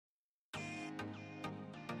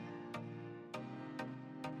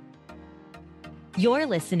You're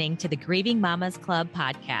listening to the Grieving Mamas Club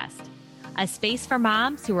podcast, a space for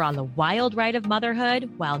moms who are on the wild ride of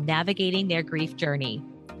motherhood while navigating their grief journey.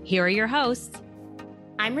 Here are your hosts.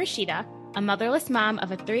 I'm Rashida, a motherless mom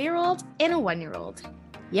of a 3-year-old and a 1-year-old.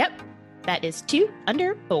 Yep, that is 2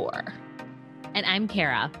 under 4. And I'm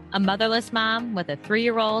Kara, a motherless mom with a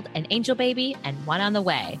 3-year-old, an angel baby, and one on the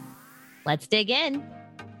way. Let's dig in.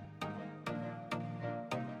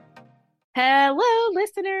 Hello,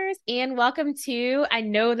 listeners, and welcome to, I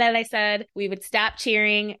know that I said we would stop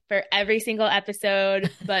cheering for every single episode,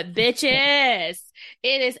 but bitches,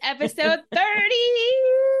 it is episode 30.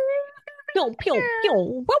 Pew, pew,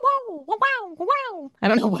 pew. Wow, wow, wow, wow. I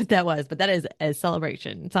don't know what that was, but that is a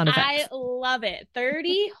celebration. Sound effects. I love it.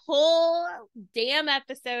 30 whole damn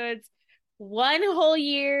episodes, 1 whole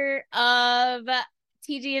year of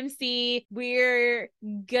TGMC. We're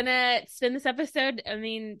gonna spend this episode,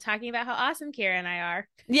 talking about how awesome Kara and I are.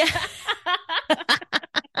 Yeah.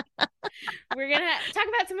 We're gonna talk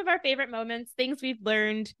about some of our favorite moments, things we've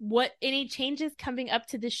learned, any changes coming up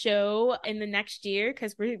to the show in the next year,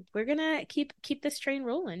 because we're gonna keep this train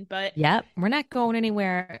rolling. But yep, we're not going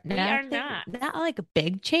anywhere. We are not like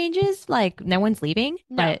big changes, like no one's leaving,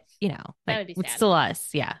 no. But that would be sad. It's still us.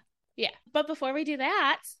 Yeah. But before we do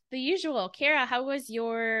that, the usual, Kara, how was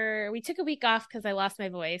we took a week off because I lost my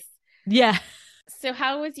voice. Yeah. So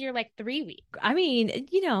how was your 3 week? I mean,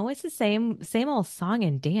 it's the same old song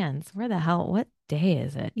and dance. What day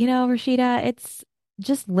is it? Rashida, it's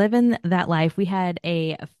just living that life. We had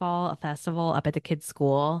a fall festival up at the kids'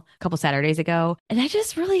 school a couple Saturdays ago, and I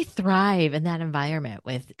just really thrive in that environment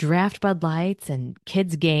with draft Bud Lights and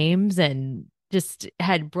kids' games, and just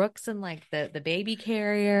had Brooks and the baby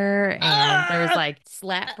carrier, and there's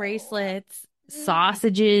slap bracelets,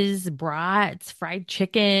 sausages, brats, fried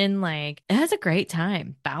chicken. It was a great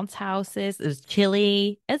time. Bounce houses. It was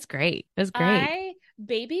chilly. It's great. It was great.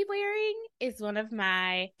 Baby wearing is one of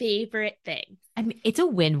my favorite things. I mean, it's a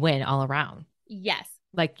win-win all around. Yes.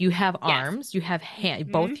 You have arms, you have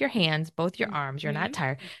both your hands, both your arms. You're not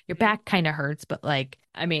tired. Your back kind of hurts, but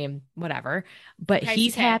whatever. But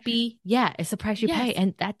he's happy. Yeah, it's the price you pay.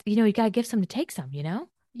 And that, you got to give some to take some, Yes.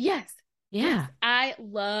 Yeah. Yes. I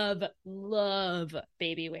love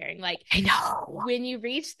baby wearing. I know. When you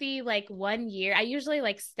reach the 1 year, I usually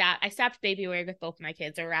I stopped baby wearing with both my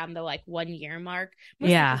kids around the 1 year mark.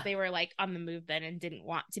 Mostly because they were on the move then and didn't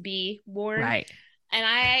want to be worn. Right.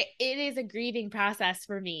 And it is a grieving process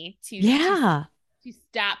for me to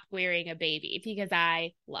stop wearing a baby because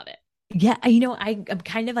I love it. Yeah. I'm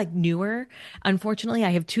kind of newer. Unfortunately,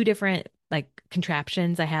 I have 2 different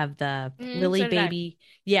contraptions. I have the Lily baby.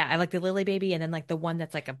 Yeah, I like the Lily baby, and then the one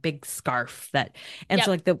that's a big scarf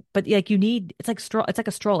you need, it's like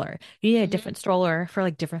a stroller. You need a different stroller for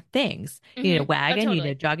different things. You need a wagon, you need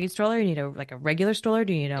a jogging stroller, you need a regular stroller,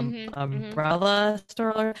 do you need a umbrella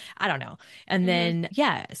stroller? I don't know. And then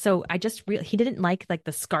so I just he didn't like the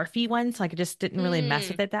scarfy one, so I just didn't really mess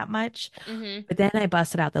with it that much. But then I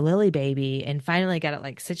busted out the Lily baby and finally got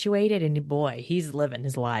it situated, and boy, he's living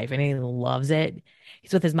his life and he loves it.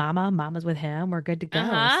 He's with his mama's with him. We're good to go.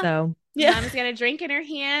 So Mama's got a drink in her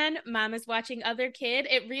hand. Mama's watching other kid.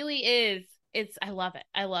 It really is. I love it.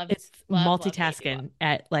 I love it. It's multitasking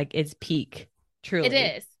at its peak. Truly.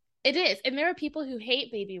 It is. And there are people who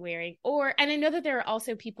hate baby wearing, and I know that there are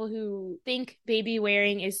also people who think baby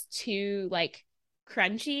wearing is too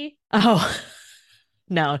crunchy. Oh,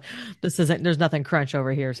 no, this isn't. There's nothing crunch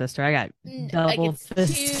over here, sister. I got double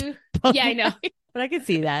fist. Yeah, I know. But I can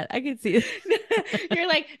see that. I can see it. You're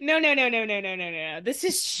no. This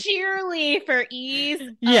is sheerly for ease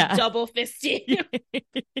of double fisting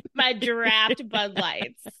my draft Bud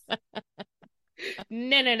Lights.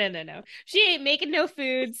 No. She ain't making no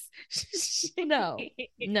foods. No,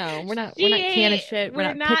 we're not canning shit.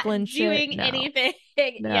 We're not pickling shit. Doing anything.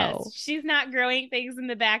 No. Yes, she's not growing things in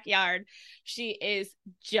the backyard. She is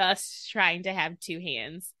just trying to have 2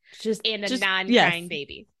 hands and a non-crying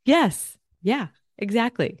baby. Yes. Yeah.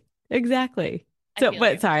 Exactly. So,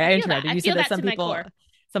 sorry, I interrupted. You said that some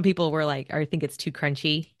people were I think it's too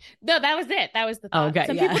crunchy. No, that was it. That was the thought. Okay,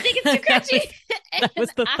 some people think it's too crunchy. That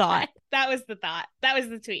was the thought. That was the thought. That was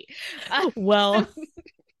the tweet. Well,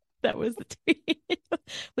 that was the tweet.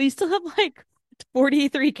 Well, you still have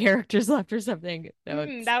 43 characters left or something. No,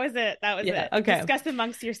 that was it. Okay. Discuss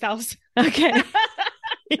amongst yourselves. Okay.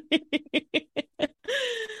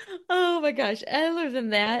 Oh my gosh. Other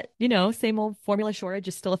than that, same old formula shortage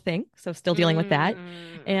is still a thing. So still dealing with that.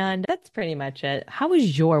 And that's pretty much it. How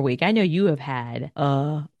was your week? I know you have had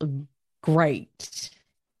great.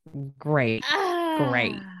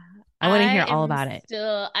 I want to hear all about it.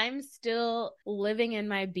 I'm still living in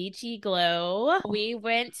my beachy glow. We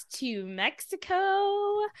went to Mexico,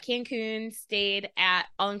 Cancun, stayed at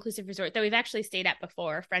all-inclusive resort that we've actually stayed at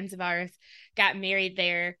before. Friends of ours got married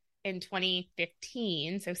there in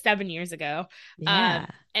 2015, so 7 years ago. Yeah.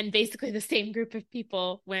 And basically the same group of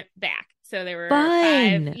people went back. So there were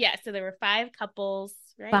Fun. 5. Yeah, so there were 5 couples,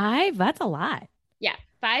 right? 5? That's a lot. Yeah,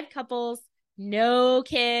 5 couples, no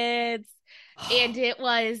kids. And it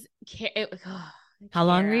was How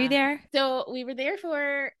long were you there? So we were there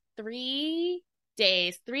for 3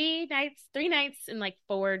 days, 3 nights and like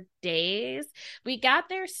 4 days. We got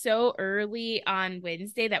there so early on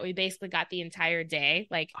Wednesday that we basically got the entire day.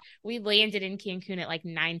 Like we landed in Cancun at like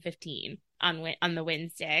 9:15 on the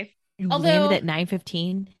Wednesday. You landed at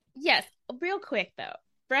 9:15? Yes, real quick though.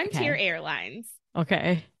 Frontier Okay. Airlines.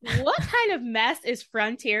 Okay. What kind of mess is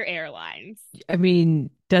Frontier Airlines? I mean,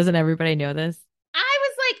 doesn't everybody know this? I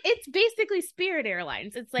was like, it's basically Spirit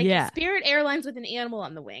Airlines. It's like Spirit Airlines with an animal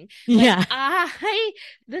on the wing. Like,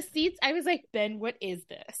 the seats, I was like, Ben, what is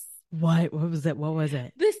this? What was it? What was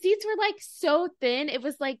it? The seats were like so thin. It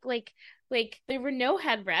was like there were no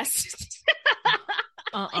headrests.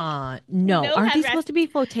 No. Aren't these supposed to be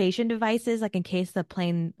flotation devices, like in case the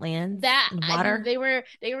plane lands in the water? They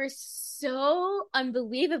were so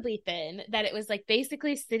unbelievably thin that it was like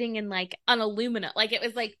basically sitting in like an aluminum. Like it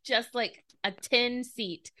was like just like a tin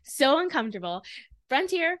seat. So uncomfortable.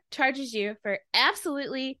 Frontier charges you for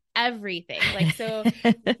absolutely everything. Like, so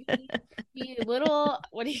the little,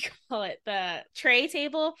 what do you call it? The tray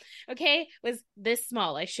table, okay, was this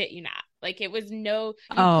small. I shit you not. Like, it was you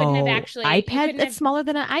couldn't have actually. iPad? That's smaller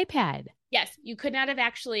than an iPad. Yes, you could not have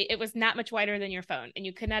actually, it was not much wider than your phone, and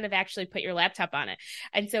you could not have actually put your laptop on it.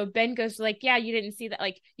 And so Ben goes like, yeah, you didn't see that.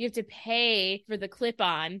 Like, you have to pay for the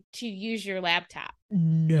clip-on to use your laptop.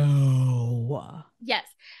 No. Yes,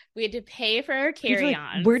 we had to pay for our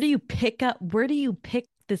carry-ons. Like, where do you pick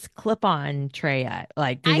this clip-on tray at?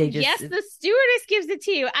 Like, do they just... Yes, the stewardess gives it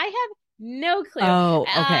to you. I have no clue. Oh,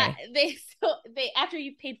 okay. They after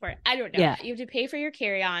you've paid for it, I don't know. Yeah. You have to pay for your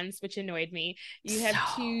carry-ons, which annoyed me. You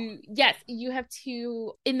have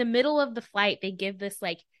to, in the middle of the flight, they give this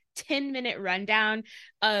like 10-minute rundown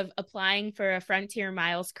of applying for a Frontier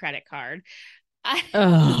Miles credit card.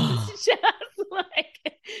 Just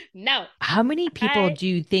like, no. How many people do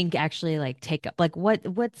you think actually like take up? Like,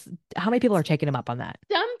 how many people are taking them up on that?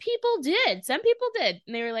 Some people did.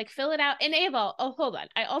 And they were like, fill it out. And Abel, hold on.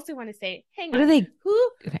 I also want to say, hang on. Who is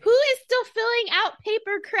still filling out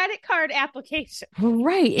paper credit card applications?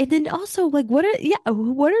 Right. And then also, like, what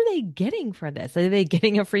are they getting for this? Are they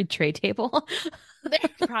getting a free tray table?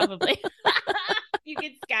 Probably. You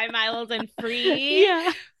get Sky Miles and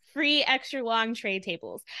free extra long tray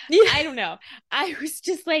tables. Yeah. I don't know. I was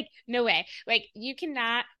just like, no way. Like, you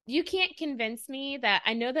can't convince me that.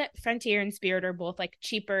 I know that Frontier and Spirit are both like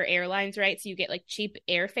cheaper airlines, right? So you get like cheap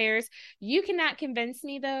airfares. You cannot convince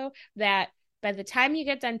me though that by the time you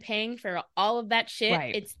get done paying for all of that shit,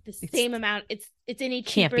 it's the same amount. It's any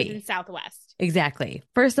cheaper than Southwest. Exactly.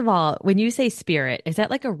 First of all, when you say Spirit, is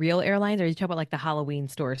that like a real airline, or are you talking about like the Halloween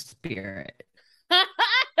store Spirit?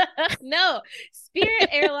 No, Spirit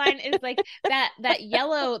Airline is like that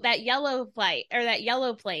yellow flight, or that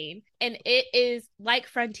yellow plane, and it is like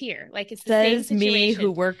Frontier. Like, it's the same situation. Me,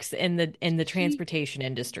 who works in the transportation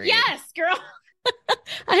industry. Yes, girl.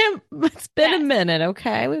 It's been a minute,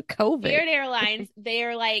 okay, with COVID. Spirit Airlines,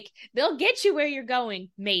 they're like, they'll get you where you're going,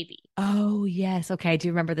 maybe. Oh yes, okay. Do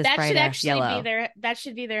you remember this bright ass yellow? That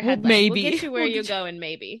should be their headline. Maybe we'll get you where you're going,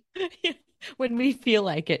 maybe. When we feel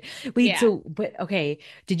like it. Wait, but okay.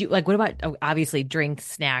 Did you like, what about, obviously drinks,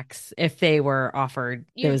 snacks, if they were offered,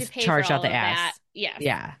 those charged out the ass? Yes.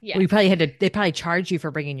 Yeah. We probably they probably charged you for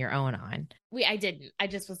bringing your own on. I didn't. I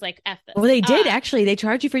just was like, F this. Well, they did actually. They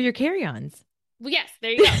charge you for your carry-ons. Well, yes, there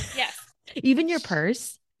you go. Yes. Even your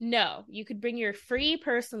purse? No, you could bring your free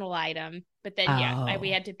personal item, but then we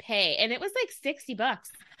had to pay, and it was like $60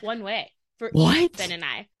 one way for each, Ben and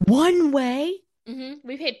I. One way? Mm-hmm.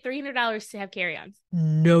 We paid $300 to have carry-ons.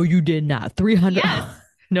 No, you did not. 300. Yes.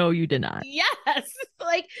 No, you did not. Yes.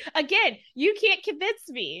 Like, again, you can't convince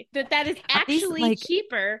me that is actually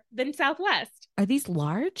cheaper than Southwest. Are these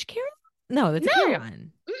large carry-ons? No, that's a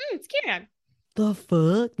carry-on. It's carry-on. The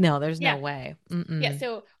fuck? No, there's no way. Yeah,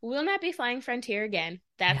 so we'll not be flying Frontier again.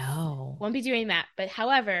 Won't be doing that. But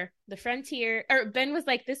however, the Frontier, or Ben was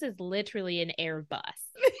like, this is literally an Airbus.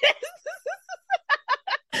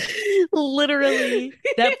 Literally.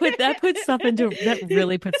 That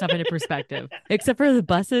really puts stuff into perspective. Except for the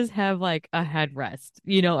buses have like a headrest,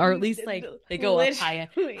 or at least like they go up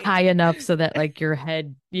Literally, high enough so that like your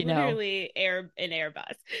head, literally an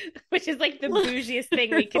Airbus, which is like the bougiest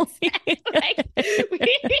thing we could say. Like,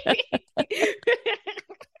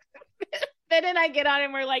 then I get on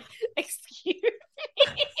and we're like, excuse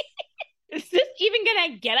me, is this even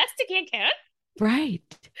gonna get us to Cancun? Right.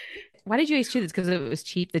 Why did you guys choose this? Because it was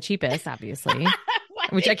cheap, the cheapest, obviously,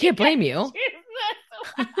 which I can't blame you.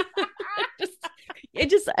 it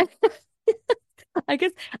just, I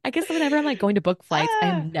guess whenever I'm like going to book flights,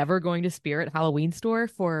 I'm never going to Spirit Halloween store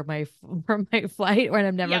for my flight, or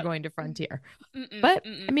I'm never going to Frontier. But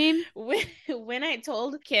I mean, when I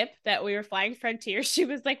told Kip that we were flying Frontier, she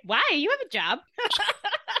was like, "Why? You have a job."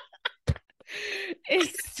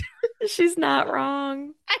 She's not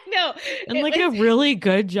wrong. I know. And like a really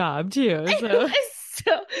good job too.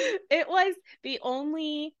 So it was the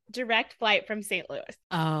only direct flight from St. Louis.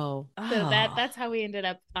 Oh. So that's how we ended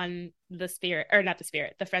up on the Spirit, or not the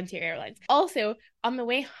Spirit, the Frontier Airlines. Also, on the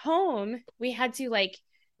way home, we had to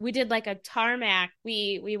we did like a tarmac.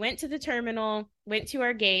 We went to the terminal, went to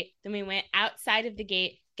our gate, then we went outside of the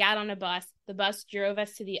gate, got on a bus. The bus drove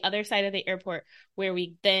us to the other side of the airport, where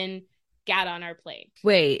we then got on our plane.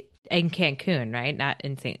 Wait, in Cancun, right? Not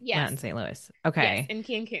in St. Louis. Okay. Yes, in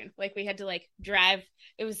Cancun. Like we had to drive.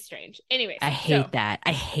 It was strange. Anyways. I hate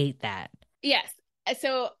that. Yes.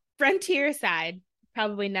 So Frontier side,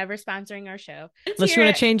 probably never sponsoring our show. Unless you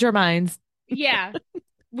want to change our minds. Yeah.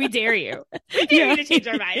 We dare you. We dare you to change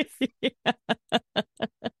our minds.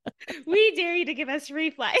 We dare you to give us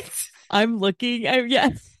free flights. I'm looking.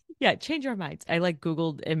 Yes. Yeah, change our minds. I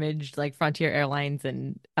Googled image Frontier Airlines,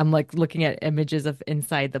 and I'm looking at images of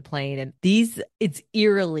inside the plane, and it's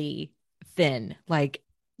eerily thin.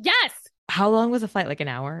 Yes. How long was the flight? Like an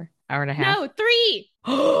hour and a half? No, 3.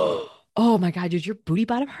 Oh my God, did your booty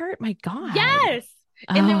bottom hurt? My God. Yes.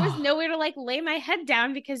 And there was nowhere to lay my head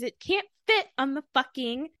down because it can't fit on the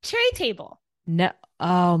fucking tray table. No.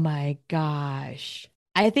 Oh my gosh.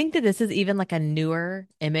 I think that this is even a newer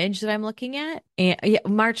image that I'm looking at. And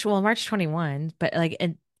March 21, but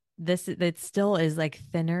and it still is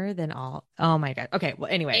thinner than all. Oh my God. Okay.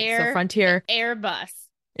 Well, anyway, so Frontier Airbus.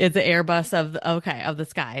 It's the Airbus of the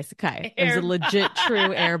skies. Okay. It's a legit true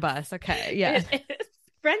Airbus. Okay. Yeah.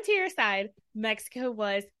 Frontier side, Mexico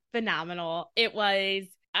was phenomenal. It was,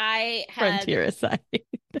 Frontier side.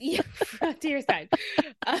 Yeah, Frontier side.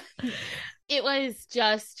 It was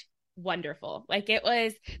just wonderful.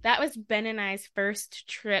 That was Ben and I's first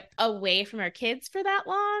trip away from our kids for that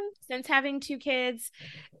long since having 2 kids.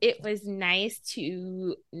 It was nice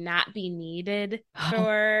to not be needed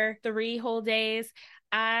for 3 whole days.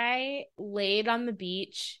 I laid on the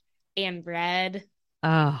beach and read.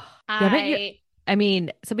 Oh,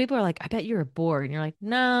 some people are like, I bet you were bored. And you're like,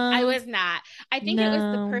 no. I was not. I think it was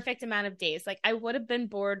the perfect amount of days. I would have been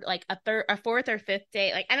bored a 4th or 5th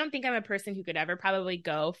day. I don't think I'm a person who could ever probably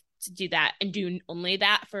go to do that and do only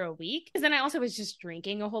that for a week. Because then I also was just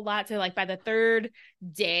drinking a whole lot. So by the 3rd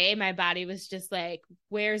day, my body was just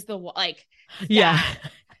where's the, yeah.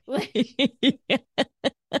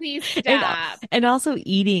 Please stop. And also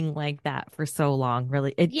eating like that for so long,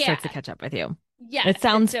 really, it starts to catch up with you. Yeah. It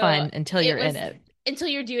sounds fun until you're in it. Until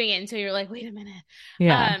you're doing it, until you're wait a minute.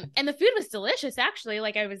 Yeah. And the food was delicious, actually.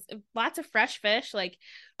 I was lots of fresh fish,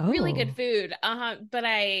 really good food. But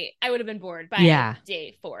I would have been bored by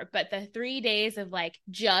day 4. But the 3 days of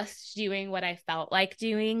just doing what I felt like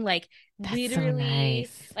doing, that's literally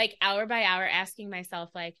so nice. Hour by hour asking myself,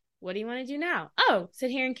 what do you want to do now? Oh,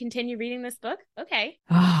 sit here and continue reading this book? Okay.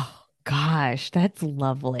 Oh gosh, that's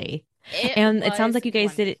lovely. And it sounds like you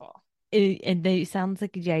guys did it. And it sounds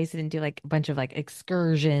like you guys didn't do a bunch of we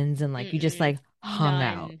and you just hung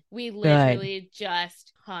out. We literally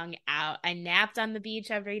just hung out. I napped on the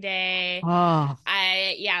beach every day. Oh,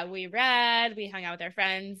 we read, we hung out with our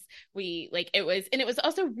friends. It was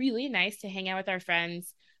also really nice to hang out with our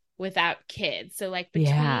friends without kids. So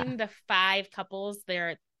between the 5 couples, there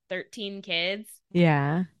are 13 kids.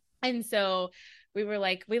 Yeah. And so we were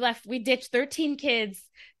we ditched 13 kids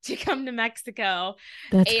to come to Mexico.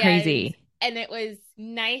 That's crazy. And it was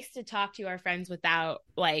nice to talk to our friends without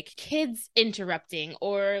kids interrupting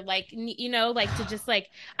or to just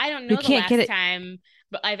I don't know the last time,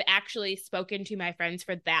 but I've actually spoken to my friends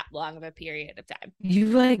for that long of a period of time.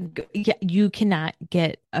 You cannot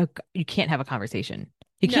you can't have a conversation.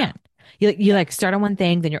 You can't. You start on one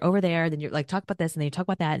thing, then you're over there, then you're talk about this, and then you talk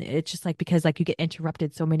about that, and it's just because you get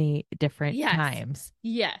interrupted so many different times.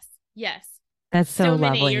 Yes. That's so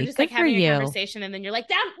lovely. You're just Good having for you. a conversation, and then you're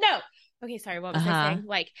no, Okay, sorry, what was I Uh-huh. saying?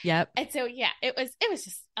 Like, Yep. and so yeah, it was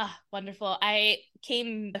just wonderful. I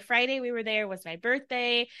came the Friday we were there was my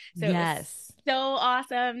birthday, so it was Yes. so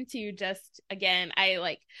awesome to just again, I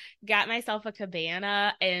like got myself a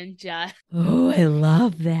cabana and just Oh, I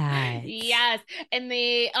love that. yes, and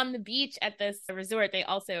they on the beach at this resort, they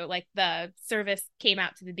also like the service came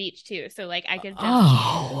out to the beach too, so like I could just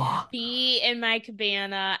Oh, be in my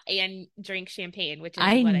cabana and drink champagne, which is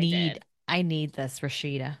I what I need did. I need this,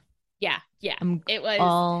 Rashida. Yeah, yeah. I'm It was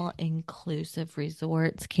all inclusive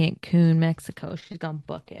resorts, Cancun, Mexico. She's gonna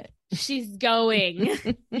book it. she's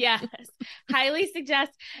going. Yes. Highly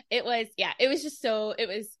suggest. It was just so it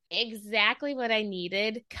was exactly what I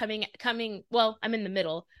needed well, I'm in the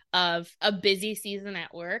middle of a busy season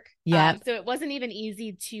at work. Yep. So it wasn't even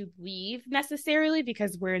easy to leave necessarily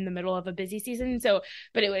because we're in the middle of a busy season. So,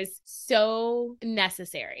 but it was so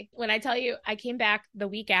necessary. When I tell you, I came back the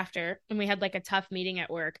week after and we had like a tough meeting at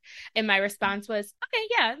work, and my response was, okay,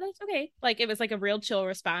 yeah, that's okay. Like it was like a real chill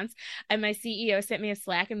response. And my CEO sent me a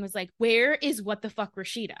Slack and was like, where is what the fuck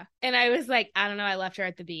Rashida? And I was like, I don't know. I left her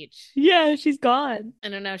at the beach. Yeah, she's gone. I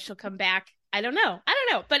don't know. She'll come back. I don't know. I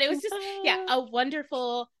don't know. But it was just, yeah, a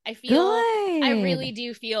wonderful, I really Good.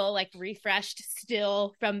 do feel like refreshed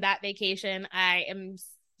still from that vacation.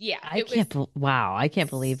 Yeah, I it was can't, wow, I can't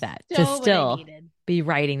believe that to so what I still needed. be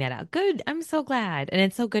writing that out. Good. I'm so glad. And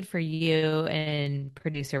it's so good for you and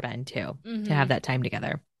producer Ben too to have Hmm. that time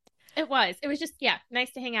together. It was. It was just, yeah,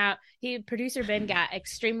 nice to hang out. Producer Ben got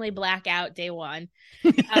extremely blackout day one.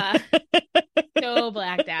 Uh, so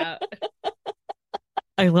blacked out.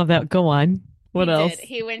 I love that. Go on. He What did. else?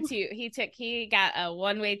 He got a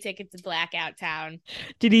one-way ticket to blackout town.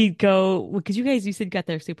 Did he go? Because you guys, you said got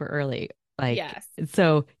there super early. Like, Yes.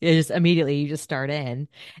 so it just immediately you just start in,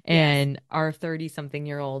 Yes. and our 30 something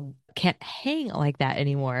year old can't hang like that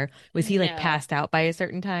anymore. Was he like No. passed out by a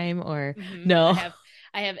certain time or Hmm. no?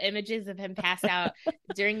 I have images of him passed out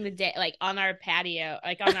during the day, like on our patio,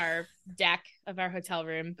 like on our deck of our hotel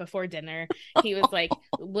room before dinner. He was like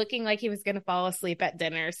looking like he was gonna fall asleep at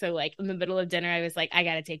dinner. So like in the middle of dinner, I was like, I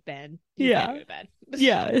gotta take Ben. He's gotta Yeah. go to bed.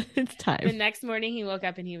 Yeah. It's time. The next morning he woke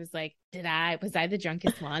up and he was like, was I the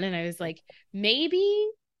drunkest one? And I was like, maybe,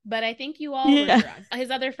 but I think you all were Yeah. drunk. His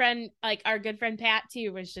other friend, like our good friend Pat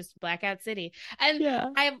too, was just blackout city. And Yeah.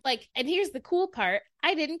 I'm like, and here's the cool part.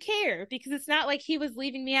 I didn't care because it's not like he was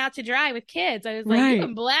leaving me out to dry with kids. I was like, you Right.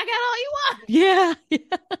 can black out all you want. Yeah.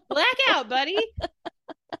 Yeah. Black out, buddy.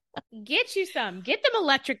 Get you some. Get them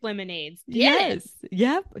electric lemonades. Get it.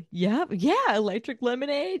 Yes. Yep. Yep. Yeah. Electric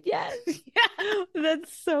lemonade. Yes. Yeah.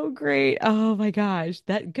 That's so great. Oh my gosh.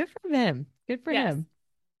 That good for him. Good for Yes. him.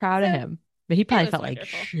 Proud of So him. But he it probably was felt like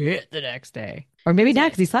wonderful. shit the next day. Or He maybe not did.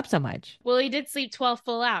 because he slept so much. Well, he did sleep 12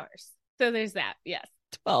 full hours. So there's that. Yes.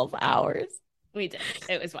 12 hours. We did.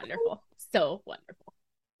 It was wonderful. So wonderful.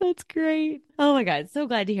 That's great. Oh my God. So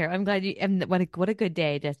glad to hear. I'm glad you and what a good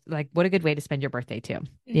day to like what a good way to spend your birthday too.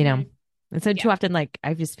 You know? Hmm. And so Yeah, too often like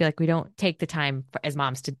I just feel like we don't take the time as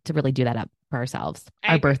moms to really do that up for ourselves. I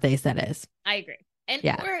Our agree. birthdays, that is. I agree. And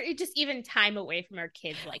Yeah. we're just even time away from our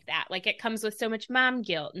kids like that. Like it comes with so much mom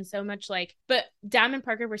guilt and so much like, but Dom and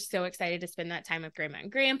Parker were so excited to spend that time with grandma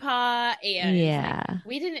and grandpa. And like, Yeah.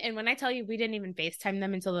 and when I tell you, we didn't even FaceTime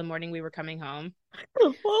them until the morning we were coming home.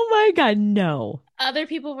 Oh my God, no. Other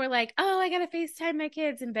people were like, oh, I got to FaceTime my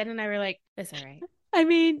kids. And Ben and I were like, that's all right. I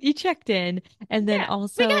mean, you checked in, and then Yeah. We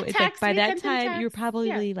also got it's like texts. by We that sent them time you're texts. Yeah.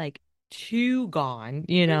 probably like too gone,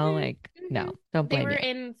 you know, Hmm. like Hmm. no, don't They blame were you.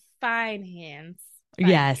 in fine hands. Fine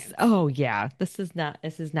Yes. hands. Oh yeah. This is not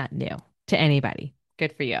new to anybody.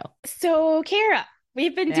 Good for you. So, Kara,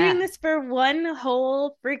 we've been doing Yeah. this for one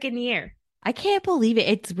whole freaking year. I can't believe it.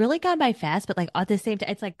 It's really gone by fast, but like at the same time,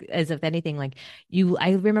 it's like as if anything, like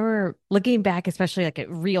I remember looking back, especially like at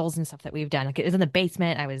reels and stuff that we've done. Like it was in the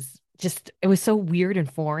basement. It was so weird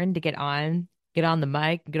and foreign to get on the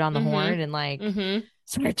mic, get on the horn Mm-hmm. and like Mm-hmm.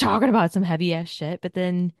 start talking about some heavy ass shit. But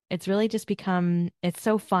then it's really just become, it's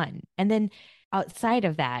so fun. And then outside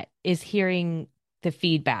of that is hearing the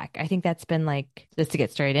feedback. I think that's been like, just to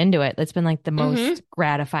get straight into it, that's been like the Mm-hmm. most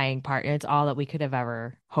gratifying part. And it's all that we could have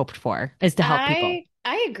ever hoped for is to help people.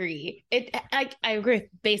 I agree. I agree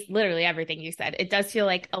with literally everything you said. It does feel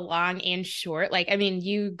like a long and short. Like, I mean,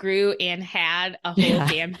 you grew and had a whole Yeah.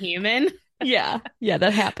 damn human. Yeah. Yeah.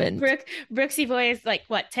 That happened. Brooksy boy is like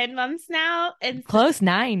what, 10 months now? And so, Close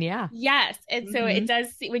 9. Yeah. yes. And so Hmm. it does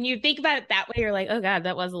when you think about it that way, you're like, oh God,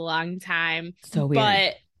 that was a long time. So weird.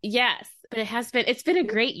 But yes, but it's been a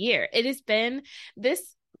great year. It has been, this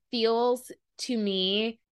feels to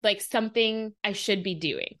me like something I should be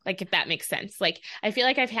doing. Like, if that makes sense. Like, I feel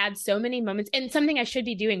like I've had so many moments and something I should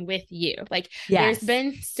be doing with you. Like, there's Yes.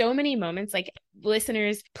 been so many moments, like,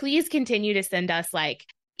 listeners, please continue to send us, like,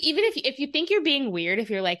 even if you think you're being weird, if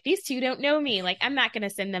you're like, these two don't know me, like, I'm not going to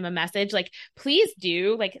send them a message, like, please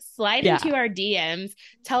do, like, slide Yeah. into our DMs,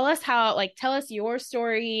 tell us how, like, tell us your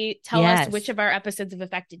story, tell us Yes. which of our episodes have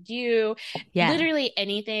affected you, Yeah. literally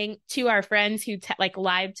anything. To our friends who like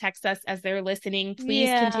live text us as they're listening, please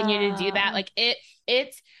continue to do that. Yeah. Like,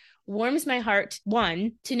 it warms my heart,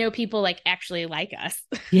 one, to know people like actually like us.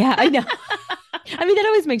 Yeah, I know. I mean, that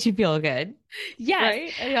always makes you feel good.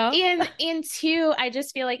 Yes. Right? Yeah. And two, I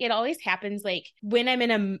just feel like it always happens like when I'm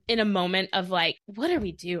in a moment of like, what are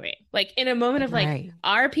we doing? Like, in a moment of like, Right.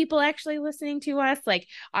 are people actually listening to us? Like,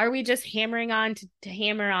 are we just hammering on to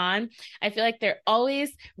hammer on? I feel like they're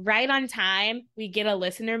always right on time. We get a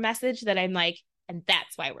listener message that I'm like, and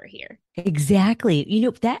that's why we're here. Exactly. You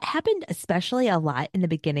know, that happened especially a lot in the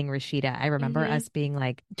beginning, Rashida. I remember Mm-hmm. us being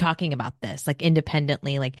like talking about this like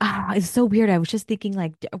independently, like, ah, it's so weird. I was just thinking,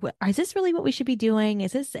 like, is this really what we should be doing?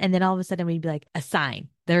 Is this? And then all of a sudden we'd be like, a sign.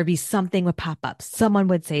 There would be something would pop up. Someone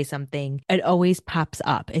would say something. It always pops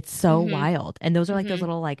up. It's so Mm-hmm. wild. And those are like those Mm-hmm.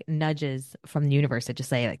 little like nudges from the universe that just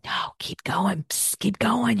say, like, no, keep going. Psst, keep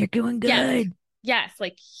going. You're doing Yes. good. Yes,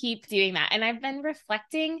 like, keep doing that. And I've been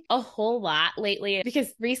reflecting a whole lot lately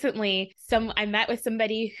because recently I met with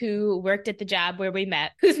somebody who worked at the job where we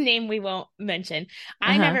met, whose name we won't mention.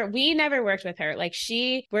 Uh-huh. We never worked with her. Like,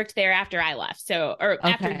 she worked there after I left. So, or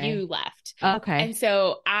after Okay. you left. Okay. And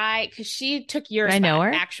so cause she took your Do I know spot,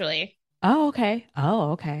 her? actually. Oh, okay.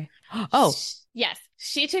 Oh, okay. Oh, Yes,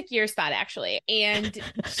 she took your spot, actually. And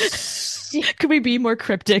could we be more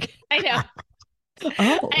cryptic? I know.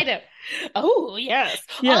 Oh, I know. Oh, yes.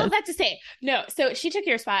 All of yes. that to say, no. So she took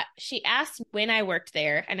your spot. She asked when I worked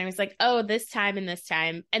there, and I was like, oh, this time and this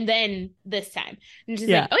time, and then this time. And she's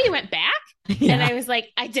like, Yeah. oh, you went back? And Yeah. I was like,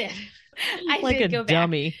 I did. I Like a did go back.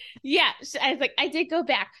 dummy. Yeah. I was like, I did go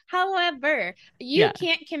back. However, you Yeah.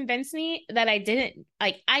 can't convince me that I didn't.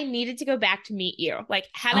 Like, I needed to go back to meet you. Like,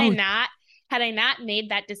 Oh, had I not made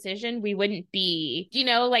that decision, we wouldn't be,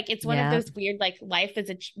 like, it's one of yeah. those weird, like, life is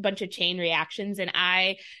a bunch of chain reactions. And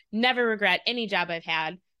I never regret any job I've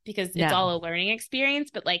had because it's No. all a learning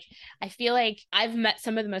experience. But like, I feel like I've met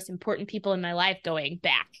some of the most important people in my life going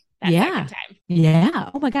back that second Yeah. time. Yeah.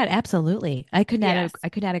 Oh my God, absolutely. Yes. I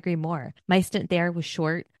could not agree more. My stint there was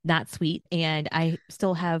short, not sweet, and I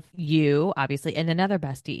still have you, obviously, and another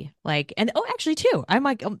bestie. Like, and oh, actually two. I'm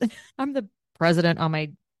like I'm the president on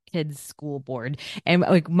my kids' school board, and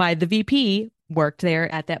like the VP worked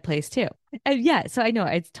there at that place too. And yeah, so I know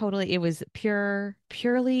it was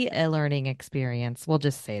purely a learning experience. We'll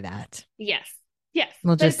just say that. Yes. Yes.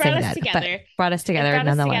 We'll But it just brought say us that. But together. brought us It together brought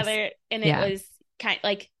us nonetheless. together. And it Yeah. was kind of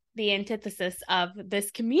like the antithesis of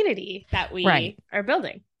this community that Right. we are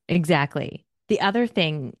building. Exactly. The other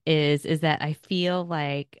thing is that I feel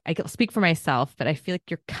like I can speak for myself, but I feel like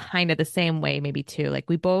you're kind of the same way, maybe too. Like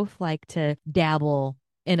we both like to dabble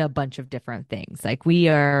in a bunch of different things. Like we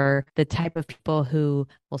are the type of people who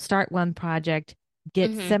will start one project,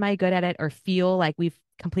 get Mm-hmm. semi good at it, or feel like we've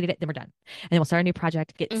completed it, then we're done. And then we'll start a new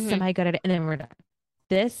project, get Mm-hmm. semi good at it, and then we're done.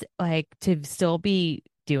 This, like, to still be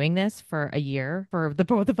doing this for a year for the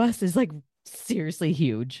both of us is like seriously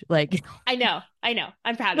huge. Like, I know. I know.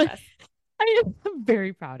 I'm proud of like us. I'm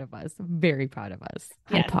very proud of us. I'm very proud of us.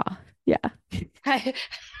 Hi, Yes. Pa. Yeah.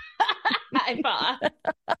 I thought.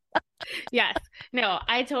 Yes. No,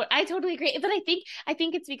 I totally agree. But I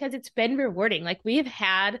think it's because it's been rewarding. Like, we've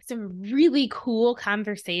had some really cool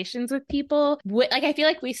conversations with people. Like, I feel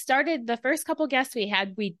like we started the first couple guests we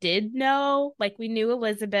had, we did know, like, we knew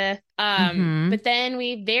Elizabeth. Mm-hmm. But then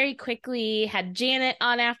we very quickly had Janet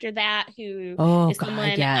on after that, who Oh is God, someone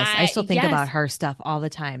yes. I still think yes. about her stuff all the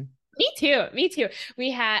time. Me too. Me too.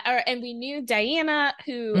 And we knew Diana,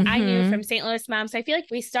 who I knew Mm-hmm. from St. Louis Mom. So I feel like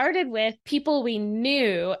we started with people we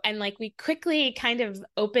knew, and like we quickly kind of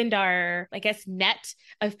opened our, I guess, net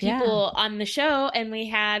of Yeah. people on the show. And we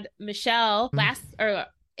had Michelle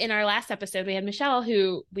in our last episode, we had Michelle,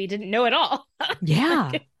 who we didn't know at all. Yeah.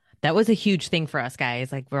 Like, That was a huge thing for us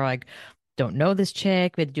guys. Like we're like, don't know this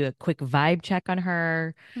chick. We had to do a quick vibe check on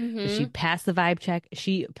her. Did she mm-hmm. pass the vibe check?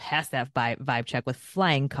 She passed that vibe check with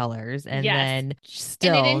flying colors. And Yes. then And it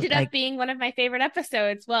still ended up like, being one of my favorite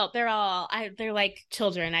episodes. Well, they're like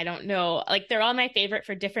children. I don't know. Like, they're all my favorite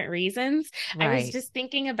for different reasons. I was right. just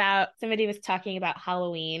thinking about, somebody was talking about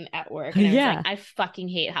Halloween at work, and I was like, Yeah. I fucking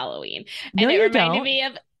hate Halloween. No, And it you reminded don't. me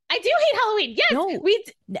of, I do hate Halloween. Yes,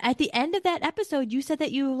 No. At the end of that episode, you said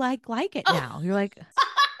that you like it oh, now. You're like,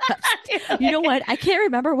 You know what? I can't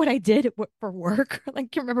remember what I did for work. Like, I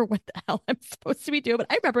can't remember what the hell I'm supposed to be doing, but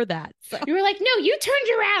I remember that. So You were like, no, you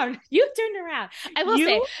turned around. You turned around. I will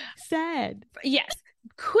say, you said, yes.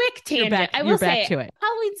 Quick you're tangent. back. I will You're back say to it.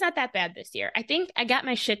 Halloween's not that bad this year. I think I got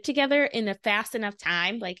my shit together in a fast enough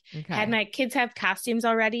time. Like had Okay. my kids have costumes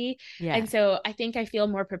already. Yeah. And so I think I feel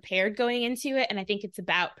more prepared going into it. And I think it's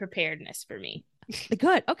about preparedness for me.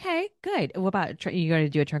 Good. Okay. Good. What about you going to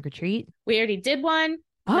do a trunk or treat? We already did one.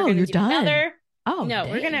 We're Oh, gonna you're do done. another. Oh, No,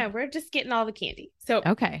 dang. we're just getting all the candy. So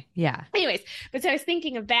Okay. Yeah. anyways, but so I was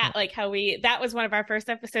thinking of that, like how that was one of our first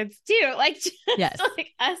episodes too, like just Yes. like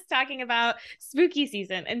us talking about spooky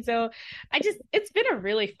season. And so it's been a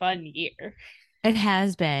really fun year. It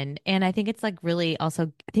has been. And I think it's like really also,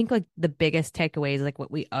 I think like the biggest takeaway is like what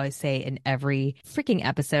we always say in every freaking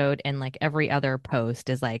episode and like every other post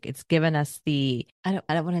is like, it's given us I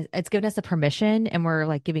don't want to, it's given us the permission and we're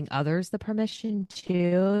like giving others the permission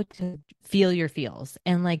to feel your feels.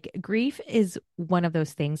 And like grief is one of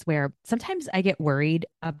those things where sometimes I get worried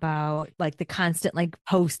about like the constant like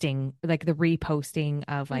posting, like the reposting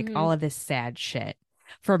of like Mm-hmm. all of this sad shit.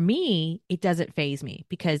 For me, it doesn't phase me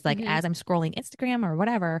because like Mm-hmm. as I'm scrolling Instagram or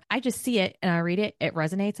whatever, I just see it and I read it, it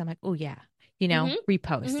resonates. I'm like, oh yeah, Mm-hmm.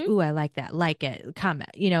 repost. Mm-hmm. Ooh, I like that. Like it, comment,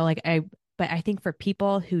 but I think for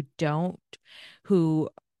people who don't, who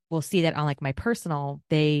will see that on like my personal,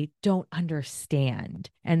 they don't understand.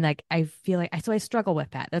 And like I feel like I struggle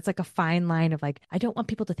with that. That's like a fine line of like, I don't want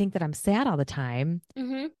people to think that I'm sad all the time.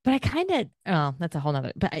 Mm-hmm. But I kind of, oh, that's a whole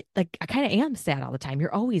nother, but I kind of am sad all the time.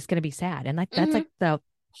 You're always going to be sad. And like, that's Mm-hmm. like the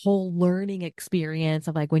whole learning experience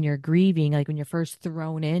of like when you're grieving, like when you're first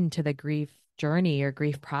thrown into the grief journey or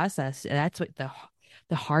grief process. That's what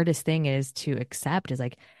the hardest thing is to accept is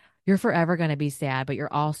like, you're forever going to be sad, but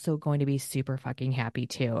you're also going to be super fucking happy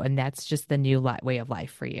too. And that's just the new way of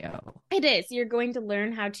life for you. It is. You're going to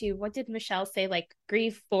learn how to, what did Michelle say? Like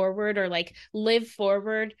grieve forward or like live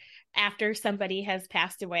forward after somebody has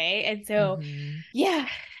passed away. And so, Mm-hmm. yeah,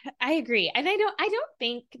 I agree. And I don't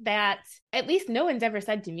think that, at least no one's ever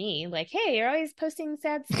said to me, like, hey, you're always posting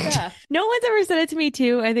sad stuff. No one's ever said it to me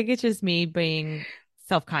too. I think it's just me being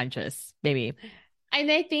self-conscious, maybe.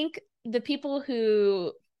 And I think the people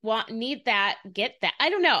who need that get that. I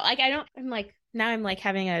don't know. Like I don't. I'm like now. I'm like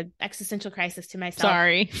having an existential crisis to myself.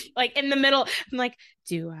 Sorry. Like in the middle, I'm like,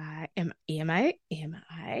 do I am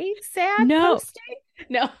I sad No, posting?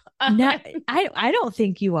 No, no, I don't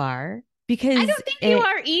think you are I because don't think you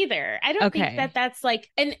are either. I don't think that okay. that's like,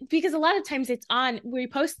 and because a lot of times it's we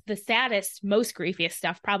post the saddest, most griefiest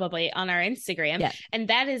stuff probably on our Instagram. Yeah, And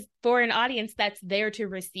that is for an audience that's there to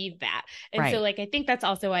receive that. And so, right. like, I think that's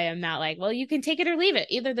also why I'm not like, well, you can take it or leave it.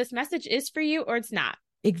 Either this message is for you or it's not.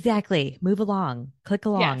 Exactly. Move along, click Yes.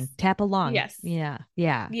 along, tap along. Yes. Yeah.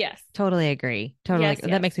 Yeah. Yes. Totally agree. Totally. Yes.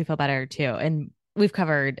 That Yes. makes me feel better too. And we've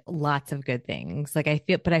covered lots of good things. Like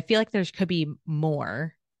but I feel like there could be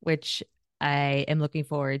more, which I am looking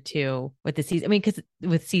forward to with the season. I mean, because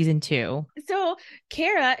with season two. So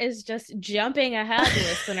Kara is just jumping ahead,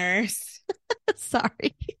 listeners.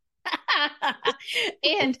 Sorry.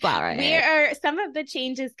 And Sorry. we are some of the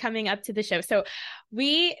changes coming up to the show. So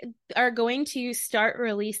we are going to start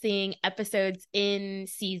releasing episodes in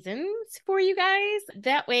seasons for you guys.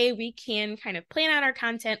 That way we can kind of plan out our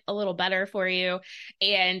content a little better for you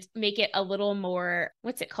and make it a little more,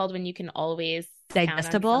 what's it called when you can always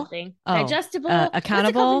Digestible. Oh, digestible.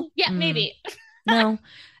 accountable. Yeah, maybe. No,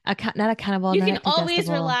 not accountable. You not can always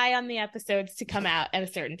digestible. rely on the episodes to come out at a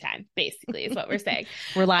certain time, basically, is what we're saying.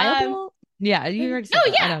 Reliable? Yeah, you already said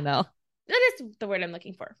that. Yeah. I don't know. That is the word I'm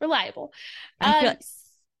looking for. Reliable. I feel like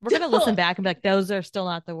we're going to listen back and be like, those are still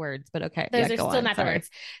not the words, but okay. Those yeah, are still not the words.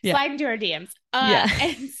 Yeah. Slide into our DMs. Yeah.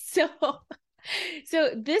 And so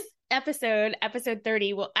this episode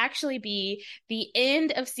 30, will actually be the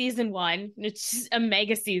end of season 1, which is a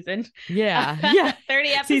mega season. Yeah. Yeah. 30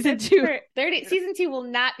 episodes. Season 2 will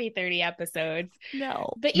not be 30 episodes.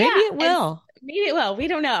 No. But maybe it will. Maybe it will. We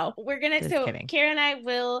don't know. We're gonna kidding. Kara and I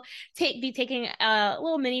will be taking a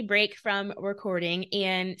little mini break from recording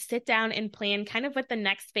and sit down and plan kind of what the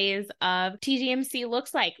next phase of TGMC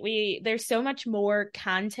looks like. There's so much more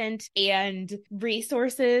content and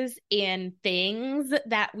resources and things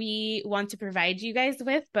that we want to provide you guys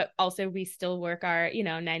with, but also we still work our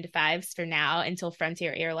 9 to 5s for now until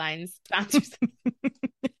Frontier Airlines sponsors.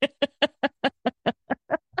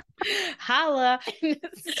 Holla.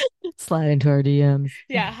 Slide into our DMs.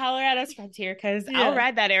 Yeah, holler at us, Frontier, because I'll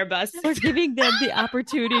ride that Airbus. We're giving them the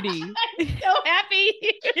opportunity. I'm so happy.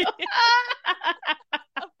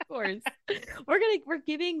 Of course. We're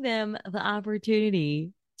giving them the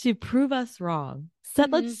opportunity to prove us wrong.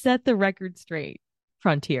 Let's set the record straight.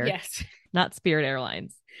 Frontier, Yes. not Spirit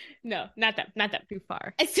Airlines. No, not them. Not them. Too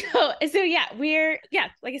far. So yeah,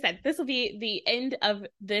 like I said, this will be the end of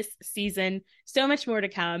this season. So much more to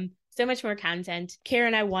come. So much more content. Kara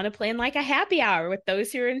and I want to plan like a happy hour with those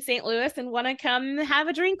who are in St. Louis and want to come have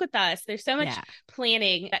a drink with us. There's so much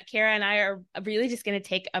planning that Kara and I are really just going to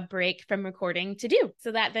take a break from recording to do,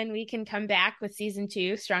 so that then we can come back with season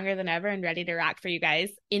 2 stronger than ever and ready to rock for you guys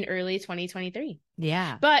in early 2023.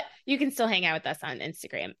 Yeah. But you can still hang out with us on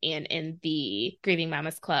Instagram and in the Grieving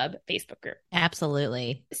Mamas Club Facebook group.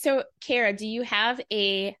 Absolutely. So, Kara, do you have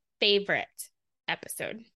a favorite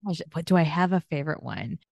episode? What do I have a favorite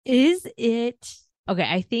one? Is it okay?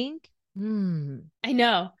 I think I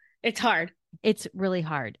know it's hard. It's really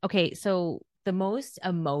hard. Okay, so the most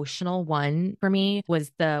emotional one for me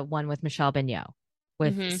was the one with Michelle Beigneau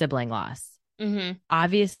with sibling loss.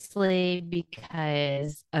 Obviously,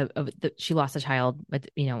 because she lost a child with,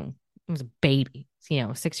 it was a baby,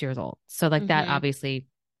 6 years old. So like that obviously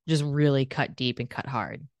just really cut deep and cut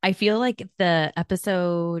hard. I feel like the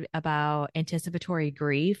episode about anticipatory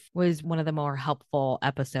grief was one of the more helpful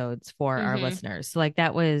episodes for our listeners. So like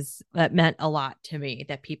that meant a lot to me,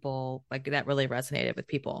 that people like that really resonated with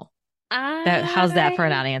people. How's that for a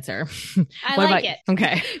non-answer? I like it.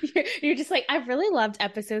 Okay. You're just like, I've really loved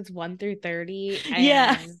episodes 1 through 30.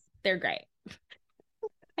 Yeah. They're great.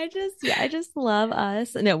 I just love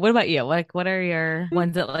us. No, what about you? What are your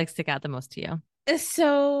ones that like stick out the most to you?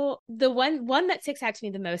 So the one that sticks out to me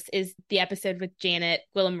the most is the episode with Janet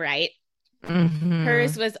Willem Wright.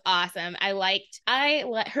 Hers was awesome.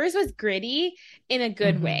 Hers was gritty in a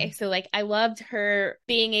good way. So like I loved her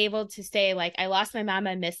being able to say like, I lost my mom,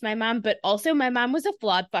 I miss my mom, but also my mom was a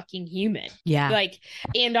flawed fucking human. Yeah. Like,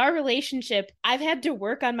 and our relationship, I've had to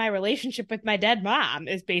work on my relationship with my dead mom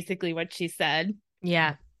is basically what she said.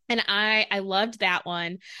 Yeah. And I loved that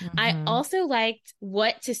one. I also liked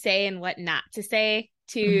what to say and what not to say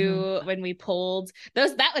to when we polled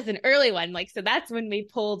those. That was an early one. Like, so that's when we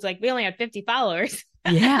polled, like we only had 50 followers.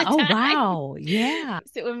 Yeah. Oh, wow. Yeah.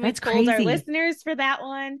 So when we polled our listeners for that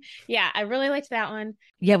one. Yeah. I really liked that one.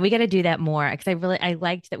 Yeah. We got to do that more, because I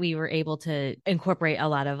liked that we were able to incorporate a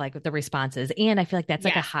lot of like the responses. And I feel like that's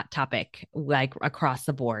like a hot topic, like across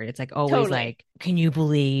the board. It's like always like, can you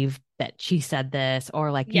believe that she said this?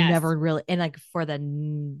 Or like, you never really, and like for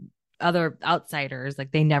the other outsiders,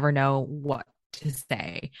 like they never know what to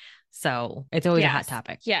say. So it's always a hot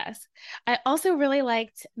topic. Yes. I also really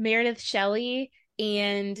liked Meredith Shelley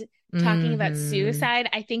and talking about suicide.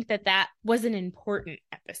 I think that was an important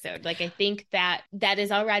episode. Like, I think that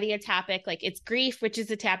is already a topic. Like, it's grief, which is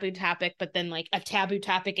a taboo topic, but then like a taboo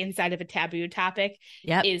topic inside of a taboo topic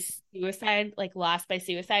is suicide, like loss by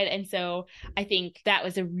suicide. And so I think that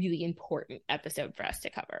was a really important episode for us to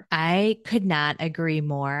cover. I could not agree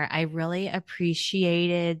more. I really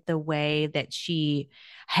appreciated the way that she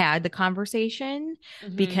had the conversation,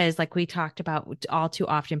 because like we talked about, all too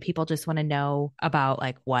often people just want to know about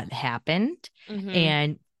like what happened.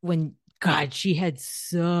 And when she had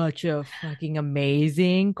such a fucking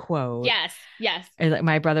amazing quote. Yes. Like,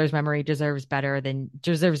 my brother's memory deserves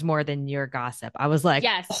more than your gossip. I was like,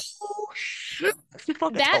 yes. Oh shit.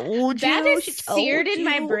 That is seared in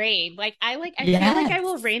my brain. Like I feel like I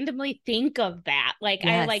will randomly think of that. Like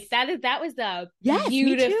I like that was a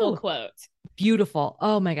beautiful quote. Beautiful.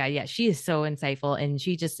 Oh my God. Yeah. She is so insightful. And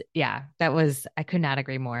she just, I could not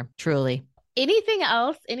agree more. Truly. Anything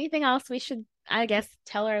else we should, I guess,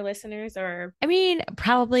 tell our listeners? Or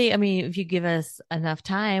probably, if you give us enough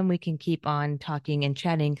time, we can keep on talking and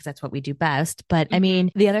chatting, because that's what we do best. But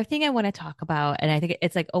the other thing I want to talk about, and I think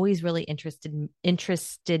it's like always really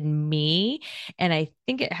interested me, and I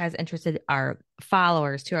think it has interested our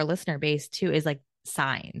followers, to our listener base too, is like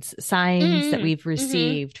signs that we've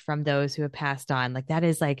received from those who have passed on. Like that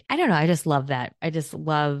is like, I don't know, I just love that. I just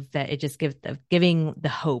love that it just giving the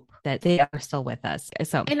hope that they are still with us.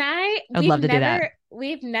 So, and I'd love to do that.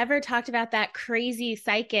 We've never talked about that crazy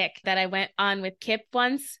psychic that I went on with Kip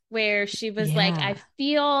once, where she was like, I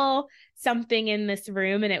feel something in this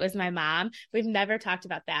room, and it was my mom. We've never talked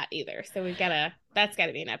about that either. So that's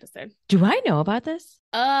gotta be an episode. Do I know about this?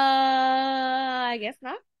 I guess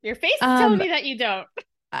not. Your face is telling me that you don't.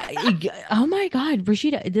 Oh my God,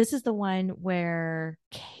 Rashida, this is the one where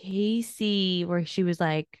Casey, where she was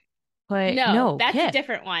like, no, that's Kip. A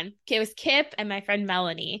different one. It was Kip and my friend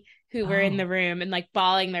Melanie who were in the room and like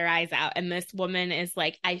bawling their eyes out. And this woman is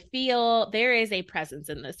like, I feel there is a presence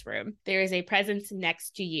in this room. There is a presence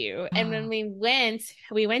next to you. And when we went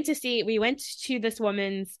to this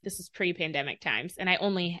woman's, this is pre-pandemic times. And I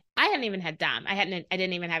hadn't even had Dom. I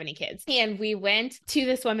didn't even have any kids. And we went to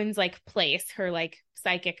this woman's like place, her like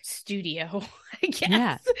psychic studio, I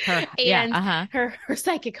guess. Yeah. And Uh-huh. her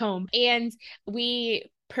psychic home. And we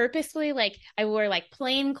purposefully, like, I wore like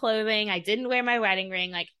plain clothing. I didn't wear my wedding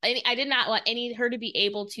ring. Like, I did not want her to be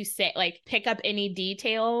able to say, like, pick up any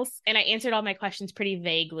details. And I answered all my questions pretty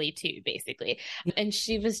vaguely too, basically. And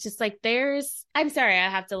she was just like, I'm sorry, I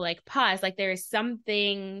have to like pause. Like, there is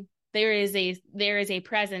a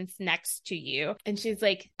presence next to you. And she's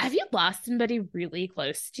like, have you lost somebody really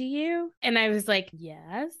close to you? And I was like,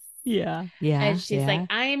 yes. Yeah. And she's like, Yeah.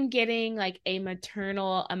 I'm getting like a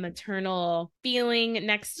maternal feeling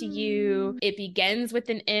next to you. It begins with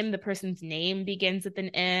an M. The person's name begins with an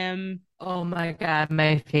M. Oh my God,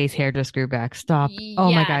 my face hair just grew back. Stop.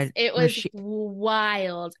 Oh my Yes, God. it was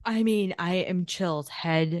wild. I mean, I am chills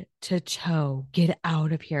head to toe. Get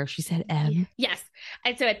out of here. She said M. Yes.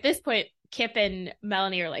 And so at this point, Kip and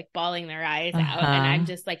Melanie are like bawling their eyes out, Uh-huh. and I'm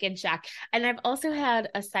just like in shock. And I've also had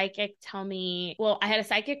a psychic tell me, well, I had a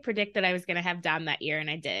psychic predict that I was going to have Dom that year, and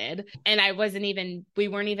I did. And we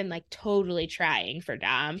weren't even like totally trying for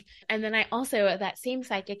Dom. And then I also, that same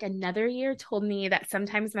psychic another year told me that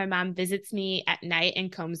sometimes my mom visits me at night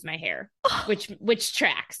and combs my hair, which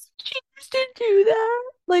tracks. She used to do that.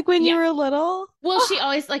 Like when you were little? Well, she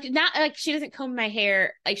always like, not like, she doesn't comb my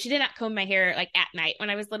hair. Like, she did not comb my hair like at night when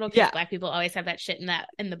I was little, because Black people always have that shit in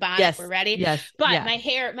the bonnet. Yes. We're ready. Yes. But my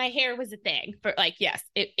hair was a thing for like, yes,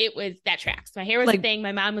 it was, that tracks. My hair was like, a thing.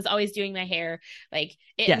 My mom was always doing my hair. Like,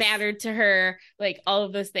 it mattered to her, like all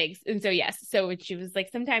of those things. And so, yes. So when she was like,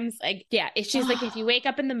 sometimes like, she's like, if you wake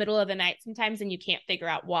up in the middle of the night sometimes and you can't figure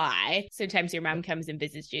out why, sometimes your mom comes and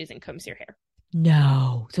visits you and combs your hair.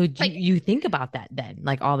 No. So like, you think about that then,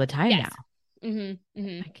 like all the time now. Mm-hmm,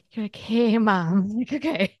 mm-hmm. Like, you're like, hey, mom. Like,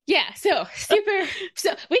 okay. Yeah. So super.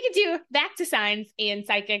 So we could do back to signs and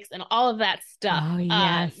psychics and all of that stuff. Oh,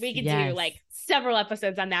 yes. We could do like several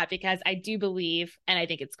episodes on that, because I do believe, and I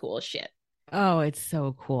think it's cool as shit. Oh, it's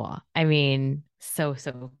so cool. I mean, so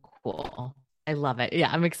cool. I love it. Yeah,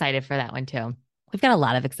 I'm excited for that one too. We've got a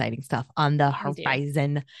lot of exciting stuff on the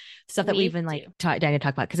horizon, stuff that we've been like dying to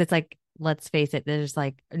talk about, because it's like, let's face it, there's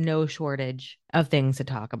like no shortage of things to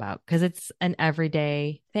talk about, because it's an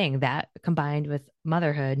everyday thing that combined with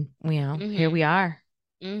motherhood, here we are.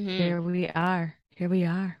 Here we are. Here we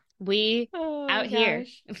are. We out here.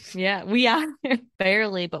 Yeah, we are.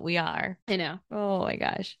 Barely, but we are. I know. Oh my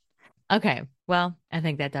gosh. Okay. Well, I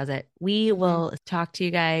think that does it. We will talk to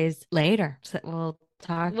you guys later. So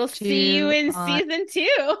we'll see you in season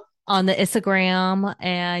 2 on the Instagram,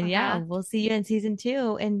 and we'll see you in season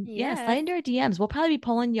 2. And slide into our DMs. We'll probably be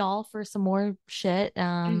pulling y'all for some more shit.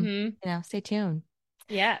 Stay tuned.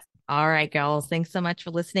 Yes. All right, girls. Thanks so much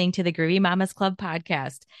for listening to the Groovy Mamas Club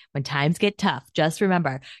podcast. When times get tough, just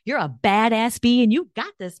remember, you're a badass bee and you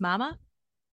got this, mama.